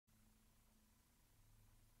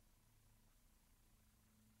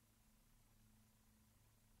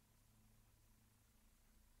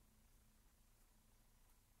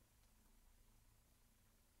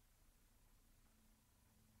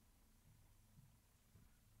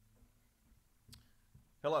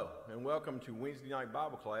Hello, and welcome to Wednesday night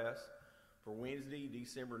Bible class for Wednesday,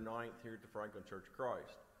 December 9th here at the Franklin Church of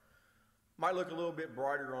Christ. Might look a little bit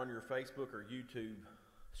brighter on your Facebook or YouTube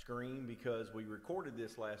screen because we recorded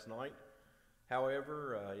this last night.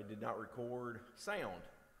 However, it did not record sound.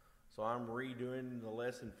 So I'm redoing the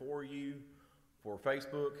lesson for you for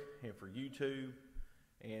Facebook and for YouTube.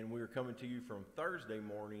 And we're coming to you from Thursday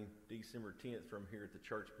morning, December 10th, from here at the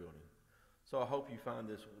church building. So I hope you find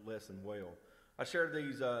this lesson well. I shared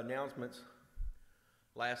these announcements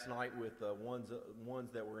last night with ones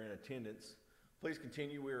that were in attendance. Please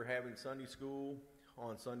continue. We are having Sunday school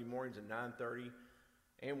on Sunday mornings at 9:30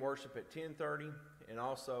 and worship at 10:30. And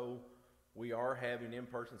also, we are having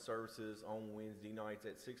in-person services on Wednesday nights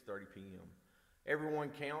at 6:30 p.m. Everyone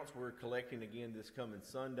counts. We're collecting again this coming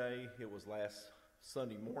Sunday. It was last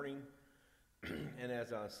Sunday morning. And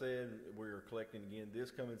as I said, we're collecting again this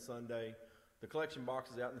coming Sunday. The collection box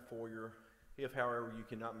is out in the foyer. If, however, you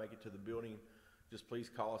cannot make it to the building, just please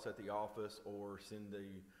call us at the office or send the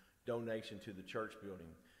donation to the church building.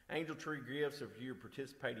 Angel Tree gifts, if you're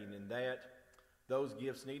participating in that, those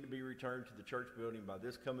gifts need to be returned to the church building by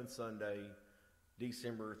this coming Sunday,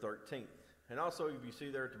 December 13th. And also, if you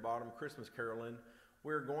see there at the bottom, Christmas caroling,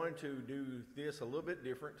 we're going to do this a little bit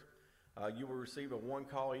different. You will receive a one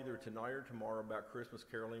call either tonight or tomorrow about Christmas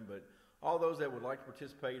caroling, but all those that would like to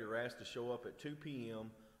participate are asked to show up at 2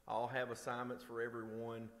 p.m. I'll have assignments for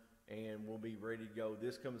everyone, and we'll be ready to go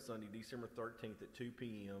this coming Sunday, December 13th at 2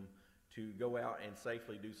 p.m. to go out and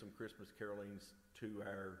safely do some Christmas carolings to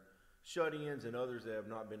our shut-ins and others that have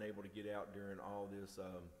not been able to get out during all this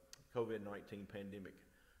COVID-19 pandemic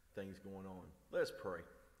things going on. Let's pray.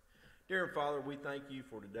 Dear Father, we thank you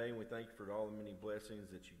for today, and we thank you for all the many blessings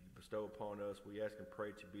that you bestow upon us. We ask and pray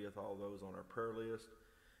that you be with all those on our prayer list,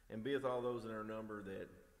 and be with all those in our number that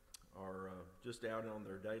are just out on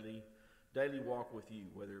their daily walk with you,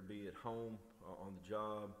 whether it be at home, on the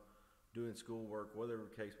job, doing schoolwork, whatever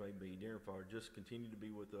the case may be. Dear Father, just continue to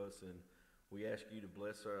be with us, and we ask you to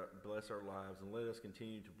bless our lives, and let us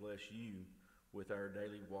continue to bless you with our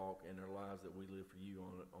daily walk and our lives that we live for you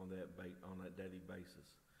on that daily basis.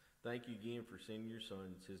 Thank you again for sending your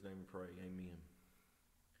Son. It's his name we pray. Amen.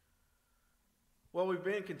 Well, we've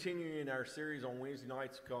been continuing our series on Wednesday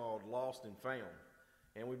nights called Lost and Found.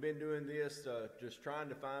 And we've been doing this just trying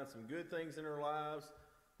to find some good things in our lives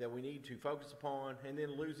that we need to focus upon, and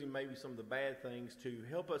then losing maybe some of the bad things to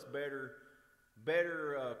help us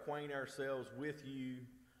better acquaint ourselves with you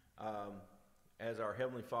as our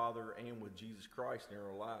Heavenly Father and with Jesus Christ in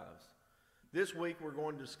our lives. This week we're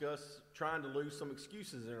going to discuss trying to lose some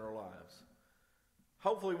excuses in our lives.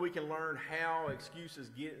 Hopefully we can learn how excuses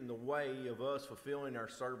get in the way of us fulfilling our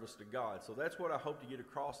service to God. So that's what I hope to get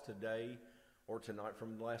across today, or tonight,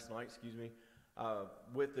 from last night,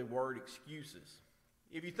 with the word excuses.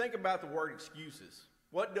 If you think about the word excuses,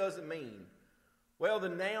 what does it mean? Well, the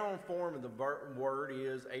noun form of the word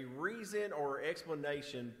is a reason or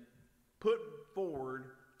explanation put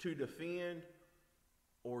forward to defend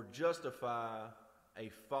or justify a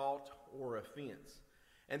fault or offense.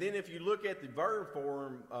 And then if you look at the verb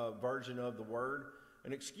form version of the word,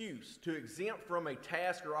 an excuse, to exempt from a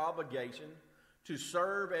task or obligation, to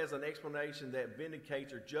serve as an explanation that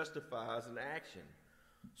vindicates or justifies an action.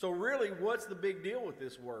 So really, what's the big deal with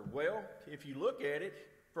this word? Well, if you look at it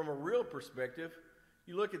from a real perspective,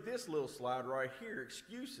 you look at this little slide right here,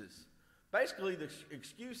 excuses. Basically, the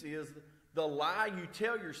excuse is the lie you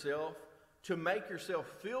tell yourself to make yourself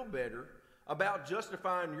feel better about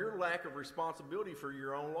justifying your lack of responsibility for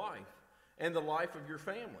your own life and the life of your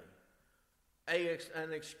family.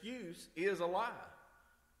 An excuse is a lie.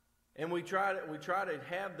 And we try to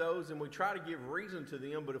have those, and we try to give reason to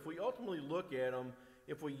them, but if we ultimately look at them,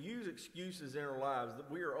 if we use excuses in our lives,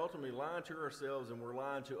 we are ultimately lying to ourselves and we're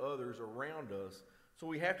lying to others around us. So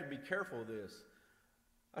we have to be careful of this.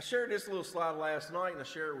 I shared this little slide last night, and I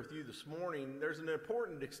share it with you this morning. There's an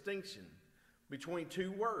important distinction between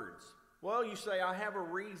two words. Well, you say, I have a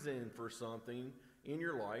reason for something in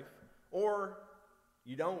your life, or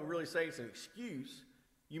you don't really say it's an excuse.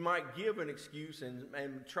 You might give an excuse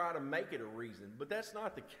and try to make it a reason, but that's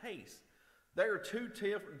not the case. They are two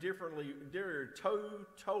totally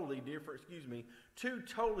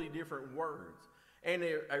different words. And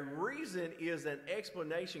a reason is an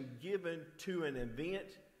explanation given to an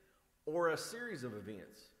event or a series of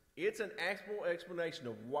events. It's an actual explanation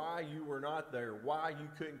of why you were not there, why you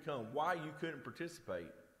couldn't come, why you couldn't participate.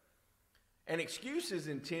 An excuse is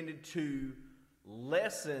intended to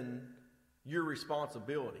lessen your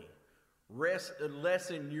responsibility,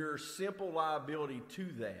 lessen your simple liability to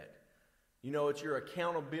that. You know, it's your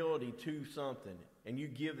accountability to something, and you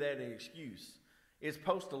give that an excuse. It's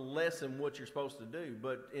supposed to lessen what you're supposed to do.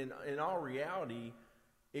 But in all reality,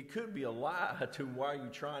 it could be a lie to why you're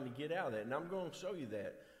trying to get out of that. And I'm going to show you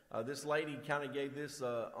that. This lady kind of gave this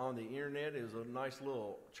on the internet. It was a nice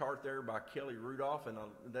little chart there by Kelly Rudolph, and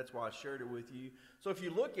that's why I shared it with you. So if you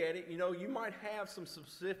look at it, you might have some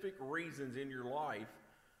specific reasons in your life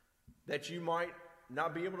that you might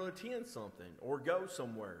not be able to attend something or go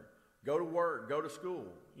somewhere, go to work, go to school.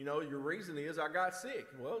 Your reason is, I got sick.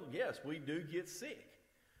 Well, yes, we do get sick.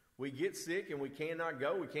 We get sick and we cannot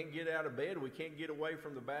go. We can't get out of bed. We can't get away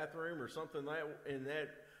from the bathroom or something in that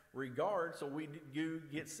regard, so we do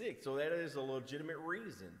get sick. So that is a legitimate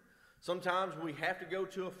reason. Sometimes we have to go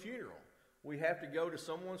to a funeral. We have to go to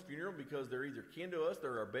someone's funeral because they're either kin to us,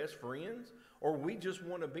 they're our best friends, or we just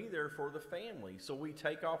want to be there for the family. So we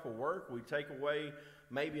take off of work, we take away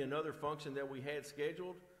maybe another function that we had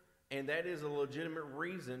scheduled, and that is a legitimate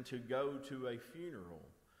reason to go to a funeral.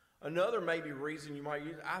 Another maybe reason you might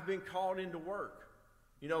use, I've been called into work.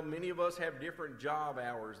 Many of us have different job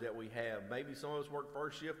hours that we have. Maybe some of us work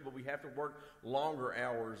first shift, but we have to work longer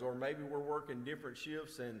hours. Or maybe we're working different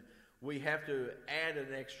shifts and we have to add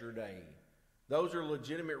an extra day. Those are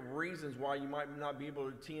legitimate reasons why you might not be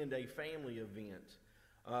able to attend a family event.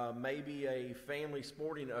 Maybe a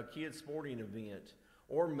kid's sporting event.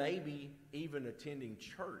 Or maybe even attending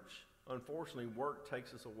church. Unfortunately, work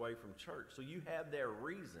takes us away from church. So you have that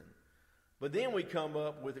reason. But then we come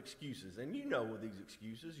up with excuses. And these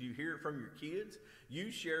excuses. You hear it from your kids. You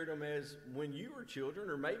shared them as when you were children,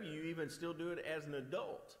 or maybe you even still do it as an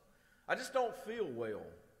adult. I just don't feel well.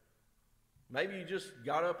 Maybe you just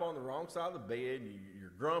got up on the wrong side of the bed, and you're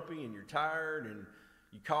grumpy and you're tired, and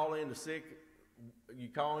you call in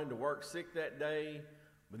to work sick that day,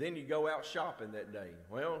 but then you go out shopping that day.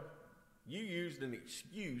 Well, you used an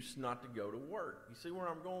excuse not to go to work. You see where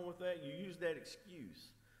I'm going with that? You used that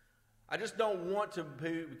excuse. I just don't want to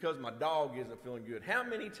be because my dog isn't feeling good. How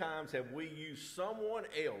many times have we used someone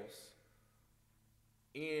else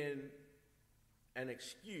in an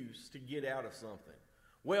excuse to get out of something?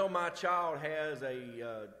 Well, my child has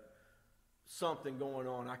something going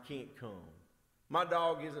on. I can't come. My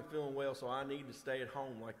dog isn't feeling well, so I need to stay at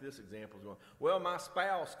home, like this example is going. Well, my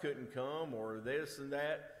spouse couldn't come, or this and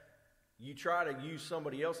that. You try to use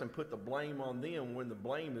somebody else and put the blame on them when the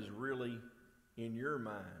blame is really in your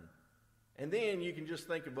mind. And then you can just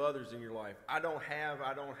think of others in your life. I don't have time,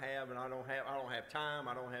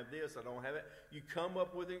 I don't have this, I don't have it. You come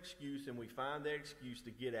up with an excuse, and we find that excuse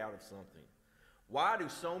to get out of something. Why do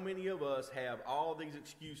so many of us have all these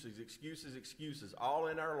excuses all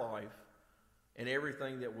in our life and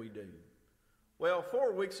everything that we do? Well,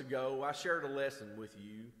 4 weeks ago, I shared a lesson with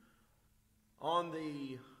you on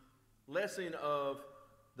the lesson of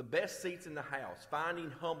the best seats in the house,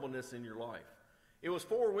 finding humbleness in your life. It was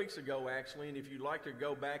 4 weeks ago, actually, and if you'd like to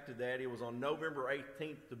go back to that, it was on November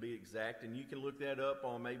 18th to be exact, and you can look that up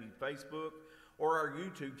on maybe Facebook or our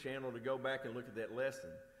YouTube channel to go back and look at that lesson.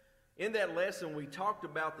 In that lesson, we talked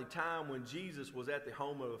about the time when Jesus was at the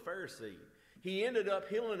home of a Pharisee. He ended up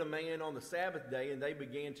healing a man on the Sabbath day, and they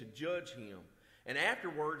began to judge him. And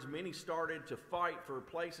afterwards, many started to fight for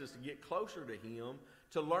places to get closer to him,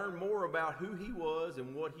 to learn more about who he was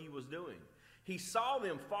and what he was doing. He saw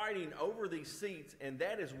them fighting over these seats, and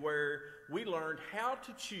that is where we learned how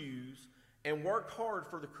to choose and work hard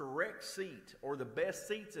for the correct seat or the best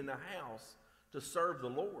seats in the house to serve the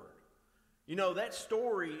Lord. That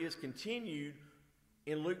story is continued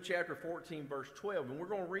in Luke chapter 14, verse 12, and we're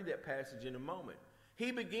going to read that passage in a moment.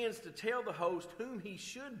 He begins to tell the host whom he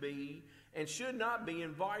should be and should not be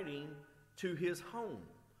inviting to his home.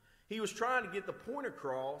 He was trying to get the point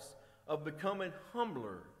across of becoming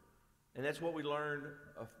humbler. And that's what we learned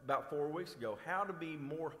about 4 weeks ago, how to be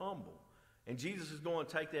more humble. And Jesus is going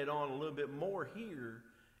to take that on a little bit more here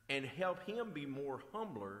and help him be more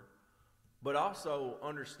humbler, but also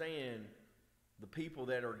understand the people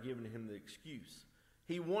that are giving him the excuse.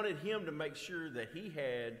 He wanted him to make sure that he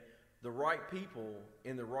had the right people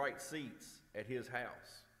in the right seats at his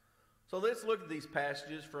house. So let's look at these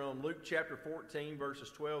passages from Luke chapter 14, verses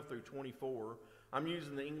 12 through 24. I'm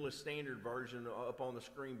using the English Standard Version up on the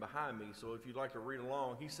screen behind me, so if you'd like to read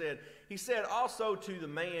along. He said also to the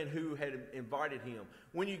man who had invited him,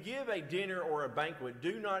 when you give a dinner or a banquet,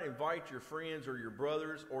 do not invite your friends or your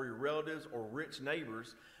brothers or your relatives or rich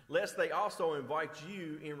neighbors, lest they also invite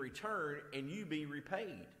you in return and you be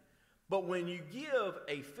repaid. But when you give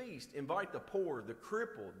a feast, invite the poor, the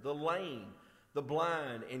crippled, the lame, the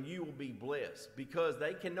blind, and you will be blessed, because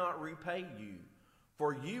they cannot repay you.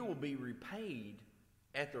 For you will be repaid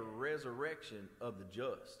at the resurrection of the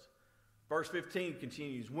just. Verse 15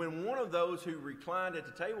 continues, when one of those who reclined at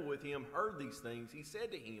the table with him heard these things, he said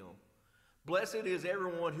to him, blessed is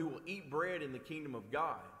everyone who will eat bread in the kingdom of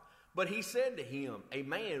God. But he said to him, a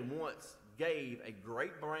man once gave a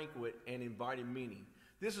great banquet and invited many.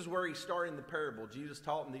 This is where he started in the parable. Jesus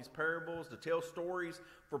taught in these parables to tell stories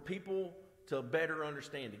for people to better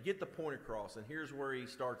understand, to get the point across. And here's where he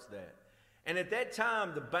starts that. And at that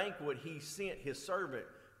time, the banquet, he sent his servant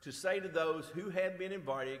to say to those who had been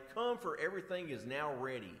invited, come, for everything is now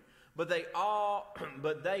ready. But they all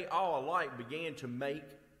alike began to make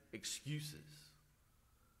excuses.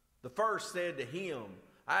 The first said to him,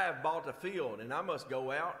 I have bought a field, and I must go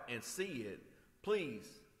out and see it. Please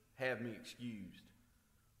have me excused.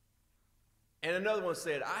 And another one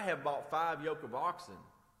said, I have bought 5 yoke of oxen,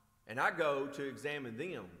 and I go to examine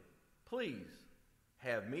them. Please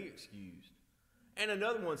have me excused. And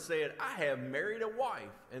another one said, I have married a wife,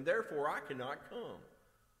 and therefore I cannot come.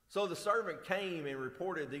 So the servant came and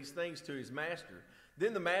reported these things to his master.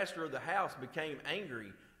 Then the master of the house became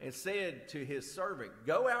angry and said to his servant,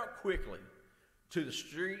 go out quickly to the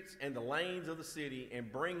streets and the lanes of the city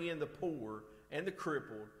and bring in the poor and the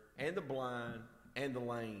crippled and the blind and the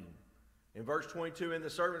lame. In verse 22, and the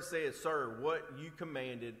servant said, sir, what you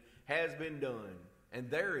commanded has been done, and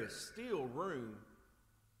there is still room.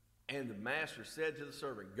 And the master said to the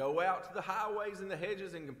servant, go out to the highways and the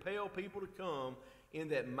hedges and compel people to come in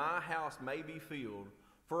that my house may be filled.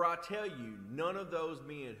 For I tell you, none of those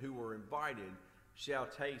men who were invited shall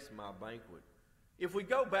taste my banquet. If we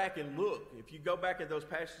go back and look, if you go back at those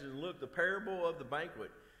passages and look, the parable of the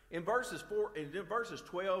banquet, in verses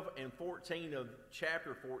 12 and 14 of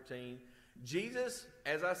chapter 14, Jesus,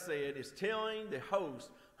 as I said, is telling the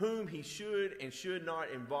host whom he should and should not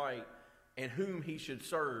invite and whom he should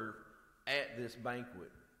serve at this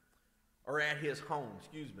banquet, or at his home,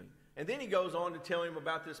 excuse me. And then he goes on to tell him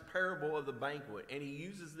about this parable of the banquet, and he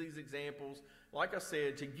uses these examples, like I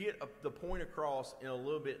said, to get the point across in a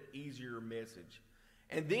little bit easier message.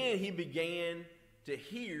 And then he began to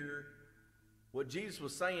hear what Jesus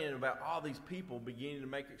was saying about all these people beginning to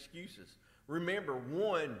make excuses. Remember,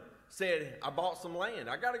 one said, I bought some land.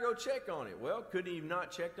 I got to go check on it. Well, could he have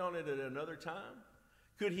not checked on it at another time?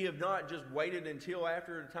 Could he have not just waited until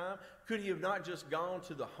after the time? Could he have not just gone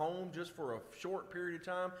to the home just for a short period of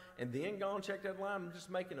time and then gone and checked that line and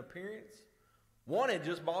just make an appearance? One had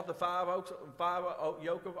just bought the 5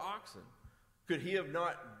 yoke of oxen. Could he have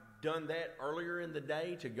not done that earlier in the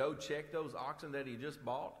day to go check those oxen that he just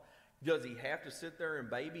bought? Does he have to sit there and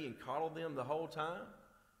baby and coddle them the whole time?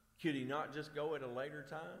 Could he not just go at a later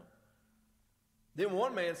time? Then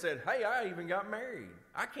one man said, hey, I even got married.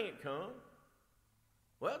 I can't come.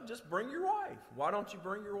 Well, just bring your wife. Why don't you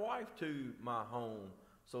bring your wife to my home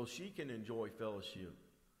so she can enjoy fellowship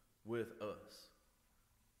with us?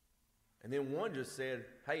 And then one just said,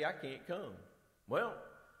 hey, I can't come. Well,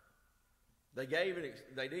 they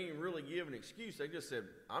didn't really give an excuse. They just said,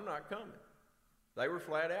 I'm not coming. They were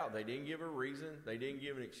flat out. They didn't give a reason. They didn't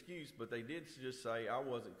give an excuse, but they did just say, I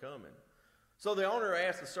wasn't coming. So the owner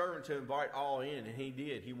asked the servant to invite all in, and he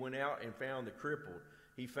did. He went out and found the crippled.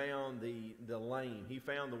 He found the lame. He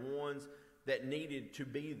found the ones that needed to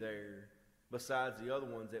be there besides the other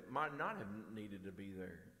ones that might not have needed to be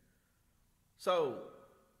there. So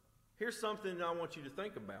here's something I want you to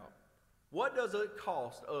think about. What does it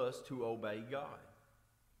cost us to obey God?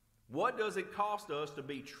 What does it cost us to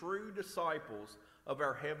be true disciples of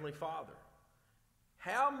our Heavenly Father?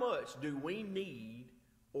 How much do we need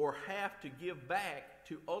or have to give back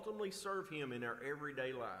to ultimately serve Him in our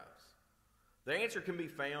everyday lives? The answer can be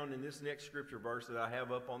found in this next scripture verse that I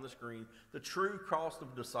have up on the screen, the true cost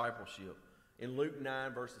of discipleship, in Luke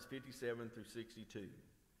 9, verses 57 through 62.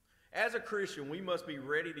 As a Christian, we must be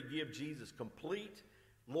ready to give Jesus complete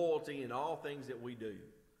loyalty in all things that we do,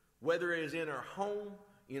 whether it is in our home,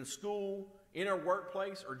 in school, in our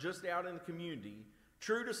workplace, or just out in the community.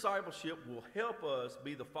 True discipleship will help us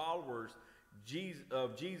be the followers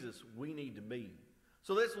of Jesus we need to be.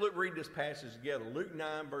 So let's read this passage together. Luke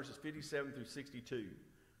 9, verses 57 through 62.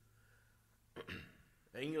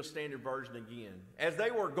 The English Standard Version again. As they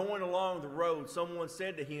were going along the road, someone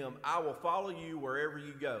said to him, I will follow you wherever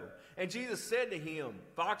you go. And Jesus said to him,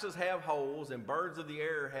 foxes have holes and birds of the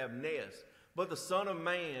air have nests, but the Son of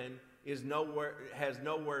Man has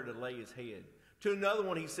nowhere to lay his head. To another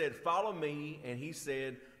one he said, follow me. And he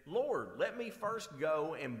said, Lord, let me first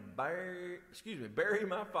go and bury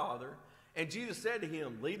my father. And Jesus said to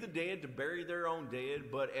him, leave the dead to bury their own dead,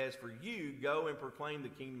 but as for you, go and proclaim the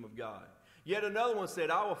kingdom of God. Yet another one said,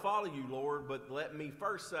 I will follow you, Lord, but let me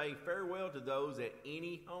first say farewell to those at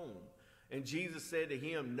any home. And Jesus said to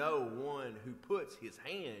him, no one who puts his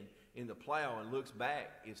hand in the plow and looks back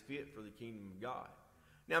is fit for the kingdom of God.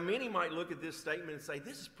 Now, many might look at this statement and say,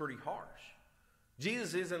 this is pretty harsh.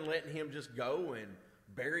 Jesus isn't letting him just go and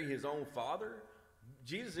bury his own father.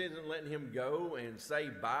 Jesus isn't letting him go and say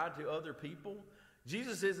bye to other people.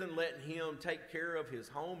 Jesus isn't letting him take care of his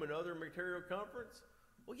home and other material comforts.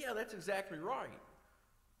 Well, yeah, that's exactly right.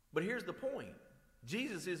 But here's the point.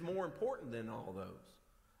 Jesus is more important than all those.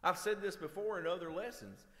 I've said this before in other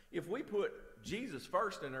lessons. If we put Jesus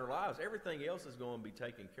first in our lives, everything else is going to be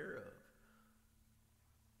taken care of.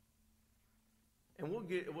 And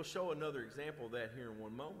we'll show another example of that here in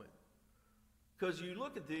one moment. Because you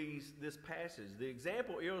look at this passage, the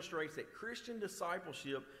example illustrates that Christian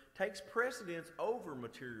discipleship takes precedence over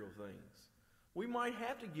material things. We might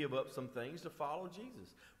have to give up some things to follow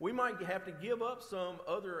Jesus. We might have to give up some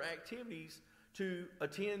other activities to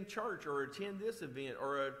attend church or attend this event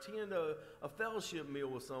or attend a fellowship meal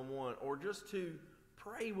with someone or just to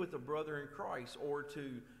pray with a brother in Christ or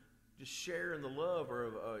to just share in the love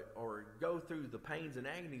or go through the pains and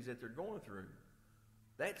agonies that they're going through.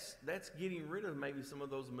 That's getting rid of maybe some of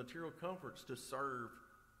those material comforts to serve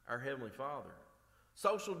our Heavenly Father.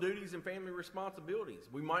 Social duties and family responsibilities.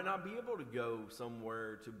 We might not be able to go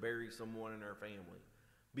somewhere to bury someone in our family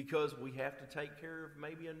because we have to take care of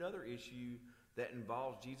maybe another issue that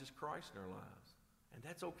involves Jesus Christ in our lives. And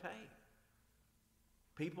that's okay.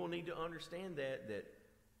 People need to understand that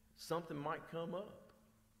something might come up.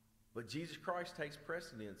 But Jesus Christ takes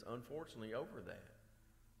precedence, unfortunately, over that.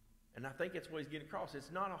 And I think that's what he's getting across.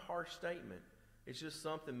 It's not a harsh statement. It's just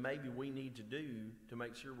something maybe we need to do to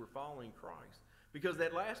make sure we're following Christ. Because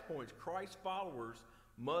that last point is Christ's followers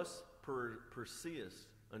must persist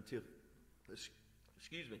until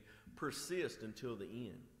the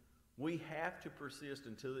end. We have to persist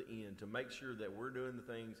until the end to make sure that we're doing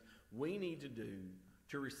the things we need to do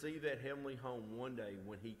to receive that heavenly home one day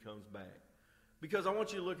when he comes back. Because I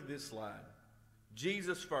want you to look at this slide.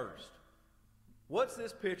 Jesus first. What's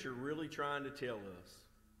this picture really trying to tell us?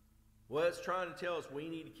 Well, it's trying to tell us we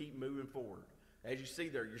need to keep moving forward. As you see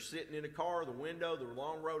there, you're sitting in a car, the window, the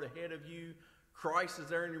long road ahead of you. Christ is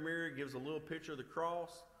there in your mirror. It gives a little picture of the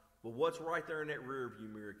cross. Well, what's right there in that rear view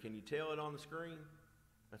mirror? Can you tell it on the screen?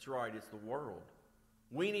 That's right, it's the world.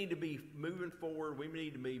 We need to be moving forward. We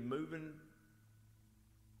need to be moving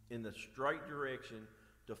in the straight direction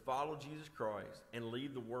to follow Jesus Christ and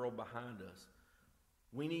leave the world behind us.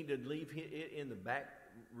 We need to leave it in the back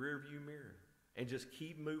rear view mirror and just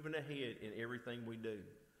keep moving ahead in everything we do.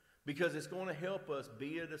 Because it's going to help us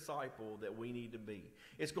be a disciple that we need to be.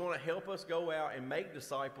 It's going to help us go out and make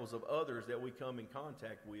disciples of others that we come in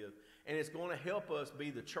contact with. And it's going to help us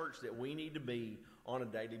be the church that we need to be on a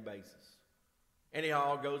daily basis. And it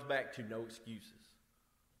all goes back to no excuses.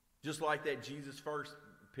 Just like that Jesus first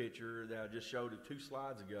picture that I just showed you 2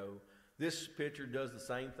 slides ago, this picture does the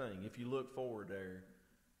same thing. If you look forward there,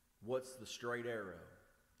 what's the straight arrow?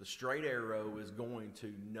 The straight arrow is going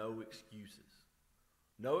to no excuses.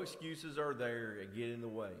 No excuses are there that get in the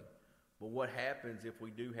way. But what happens if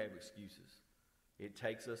we do have excuses? It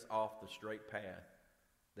takes us off the straight path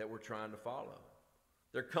that we're trying to follow.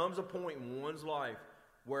 There comes a point in one's life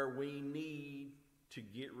where we need to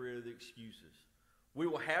get rid of the excuses. We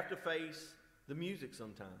will have to face the music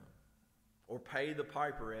sometime, or pay the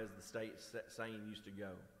piper, as the saying used to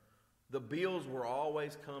go. The bills will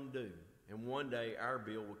always come due, and one day our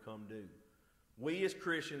bill will come due. We as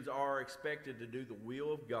Christians are expected to do the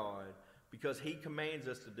will of God because he commands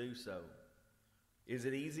us to do so. Is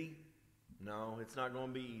it easy? No, it's not going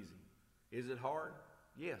to be easy. Is it hard?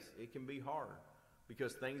 Yes, it can be hard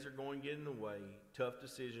because things are going to get in the way. Tough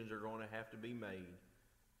decisions are going to have to be made.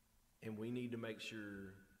 And we need to make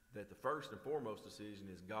sure that the first and foremost decision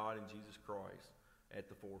is God and Jesus Christ at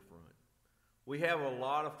the forefront. We have a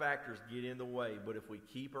lot of factors get in the way, but if we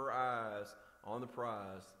keep our eyes on the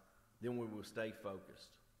prize, then we will stay focused.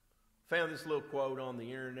 Found this little quote on the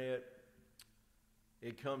internet.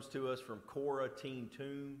 It comes to us from Cora Teen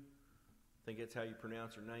Toon. I think that's how you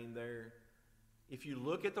pronounce her name there. If you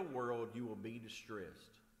look at the world, you will be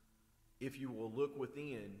distressed. If you will look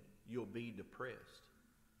within, you'll be depressed.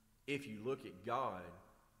 If you look at God,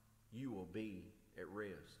 you will be at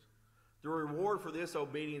rest. The reward for this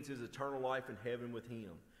obedience is eternal life in heaven with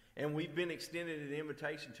him. And we've been extended an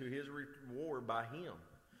invitation to his reward by him.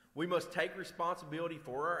 We must take responsibility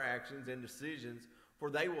for our actions and decisions, for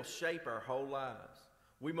they will shape our whole lives.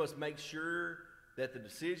 We must make sure that the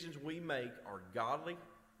decisions we make are godly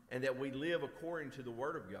and that we live according to the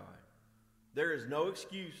Word of God. There is no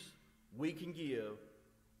excuse we can give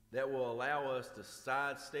that will allow us to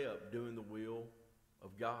sidestep doing the will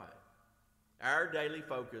of God. Our daily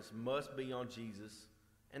focus must be on Jesus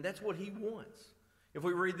And that's what he wants. If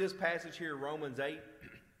we read this passage here, Romans 8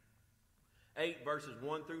 verses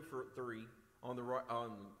 1 through 3, on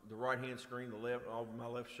the right-hand screen, over my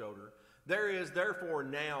left shoulder. There is therefore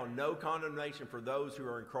now no condemnation for those who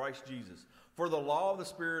are in Christ Jesus. For the law of the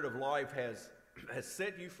Spirit of life has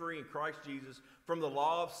set you free in Christ Jesus from the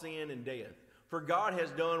law of sin and death. For God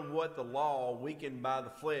has done what the law, weakened by the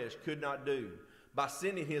flesh, could not do. By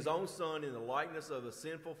sending his own Son in the likeness of the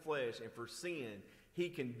sinful flesh, and for sin, he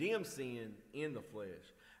condemned sin in the flesh.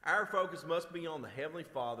 Our focus must be on the Heavenly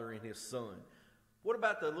Father and his Son. What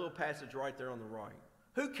about the little passage right there on the right?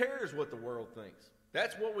 Who cares what the world thinks?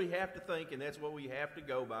 That's what we have to think, and that's what we have to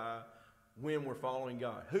go by when we're following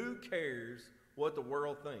God. Who cares what the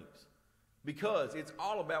world thinks? Because it's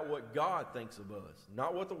all about what God thinks of us,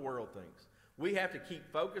 not what the world thinks. We have to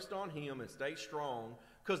keep focused on him and stay strong,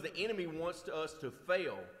 because the enemy wants us to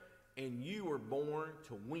fail, and you were born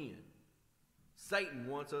to win. Satan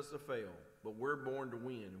wants us to fail, but we're born to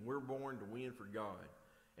win, and we're born to win for God.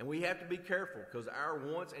 And we have to be careful, because our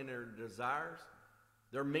wants and our desires,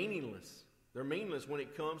 they're meaningless. They're meaningless when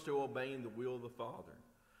it comes to obeying the will of the Father.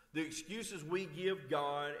 The excuses we give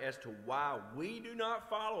God as to why we do not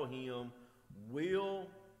follow him will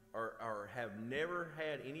or have never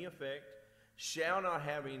had any effect, shall not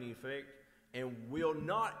have any effect, and will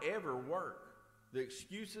not ever work. The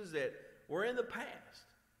excuses that were in the past,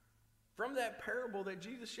 from that parable that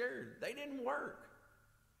Jesus shared, they didn't work.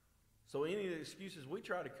 So any of the excuses we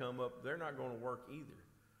try to come up, they're not going to work either.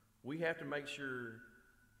 We have to make sure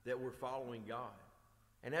that we're following God.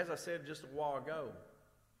 And as I said just a while ago,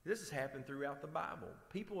 this has happened throughout the Bible.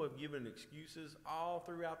 People have given excuses all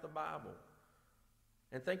throughout the Bible.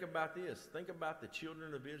 And think about this. Think about the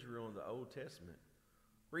children of Israel in the Old Testament.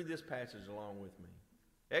 Read this passage along with me.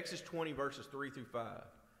 Exodus 20 verses 3 through 5.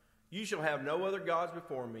 You shall have no other gods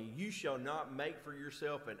before me. You shall not make for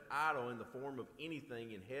yourself an idol in the form of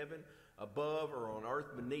anything in heaven above or on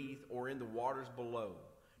earth beneath or in the waters below.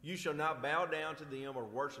 You shall not bow down to them or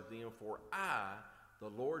worship them, for I, the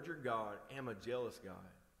Lord your God, am a jealous God.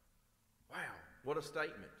 Wow, what a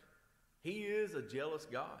statement. He is a jealous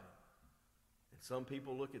God. And some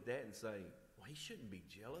people look at that and say, well, he shouldn't be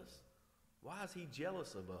jealous. Why is he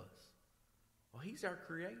jealous of us? Well, he's our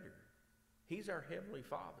creator. He's our heavenly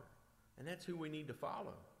Father. And that's who we need to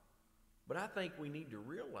follow. But I think we need to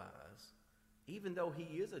realize, even though he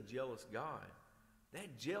is a jealous God,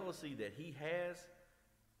 that jealousy that he has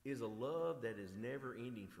is a love that is never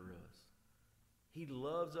ending for us. He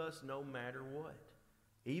loves us no matter what.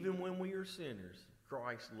 Even when we are sinners,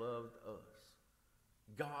 Christ loved us.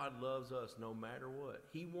 God loves us no matter what.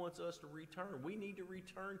 He wants us to return. We need to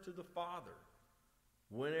return to the Father,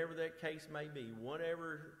 whenever that case may be,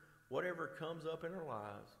 whatever comes up in our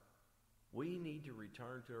lives. We need to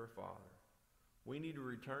return to our Father. We need to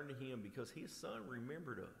return to him because his Son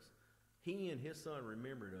remembered us. He and his Son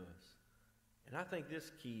remembered us. And I think this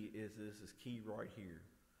is key right here.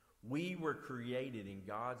 We were created in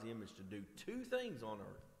God's image to do two things on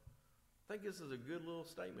earth. I think this is a good little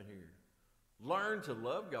statement here. Learn to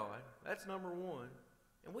love God. That's number one.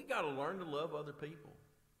 And we got to learn to love other people.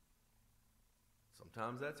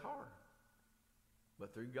 Sometimes that's hard.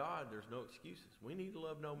 But through God, there's no excuses. We need to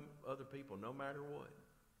love other people no matter what.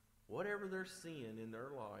 Whatever their sin in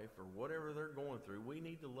their life or whatever they're going through, we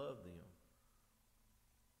need to love them.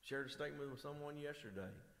 Shared a statement with someone yesterday.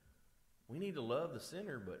 We need to love the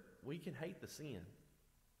sinner, but we can hate the sin.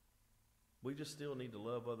 We just still need to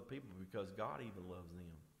love other people because God even loves them.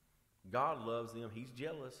 God loves them. He's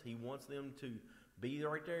jealous. He wants them to be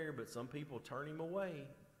right there, but some people turn him away.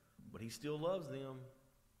 But he still loves them.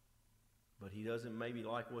 But he doesn't maybe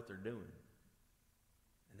like what they're doing.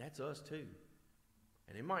 And that's us too.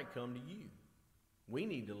 And it might come to you. We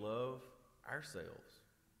need to love ourselves,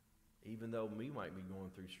 even though we might be going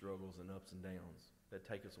through struggles and ups and downs that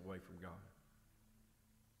take us away from God.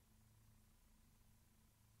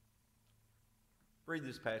 Read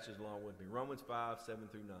this passage along with me. Romans 5, 7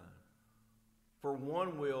 through 9. For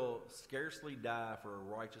one will scarcely die for a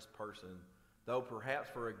righteous person, though perhaps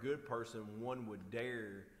for a good person one would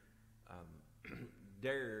dare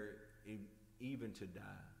even to die.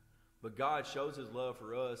 But God shows his love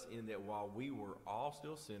for us in that while we were all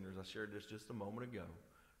still sinners, I shared this just a moment ago,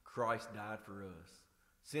 Christ died for us.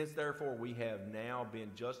 Since therefore we have now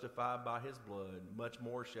been justified by his blood, much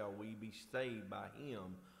more shall we be saved by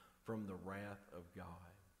him from the wrath of God.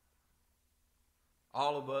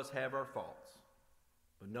 All of us have our faults,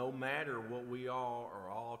 but no matter what we are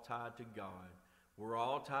all tied to God. We're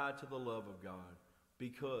all tied to the love of God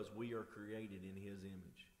because we are created in his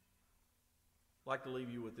image. I'd like to leave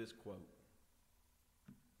you with this quote.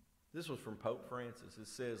 This was from Pope Francis. It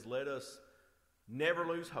says, "Let us never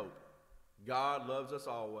lose hope. God loves us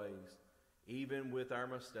always, even with our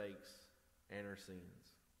mistakes and our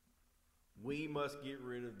sins. We must get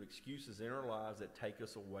rid of excuses in our lives that take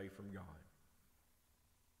us away from God."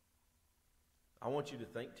 I want you to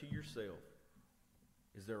think to yourself,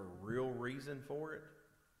 is there a real reason for it,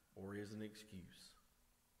 or is it an excuse?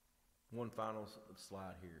 One final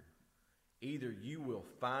slide here. Either you will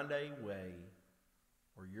find a way,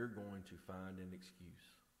 or you're going to find an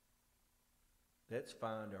excuse. Let's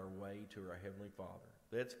find our way to our Heavenly Father.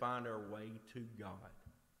 Let's find our way to God.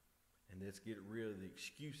 And let's get rid of the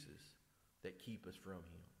excuses that keep us from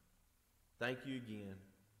Him. Thank you again.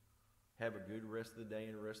 Have a good rest of the day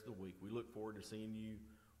and the rest of the week. We look forward to seeing you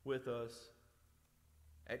with us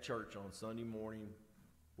at church on Sunday morning,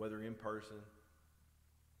 whether in person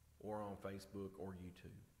or on Facebook or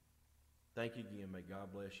YouTube. Thank you again. May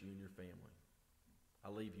God bless you and your family. I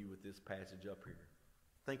leave you with this passage up here.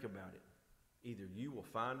 Think about it. Either you will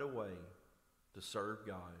find a way to serve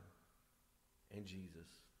God and Jesus,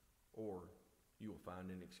 or you will find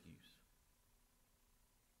an excuse.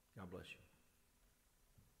 God bless you.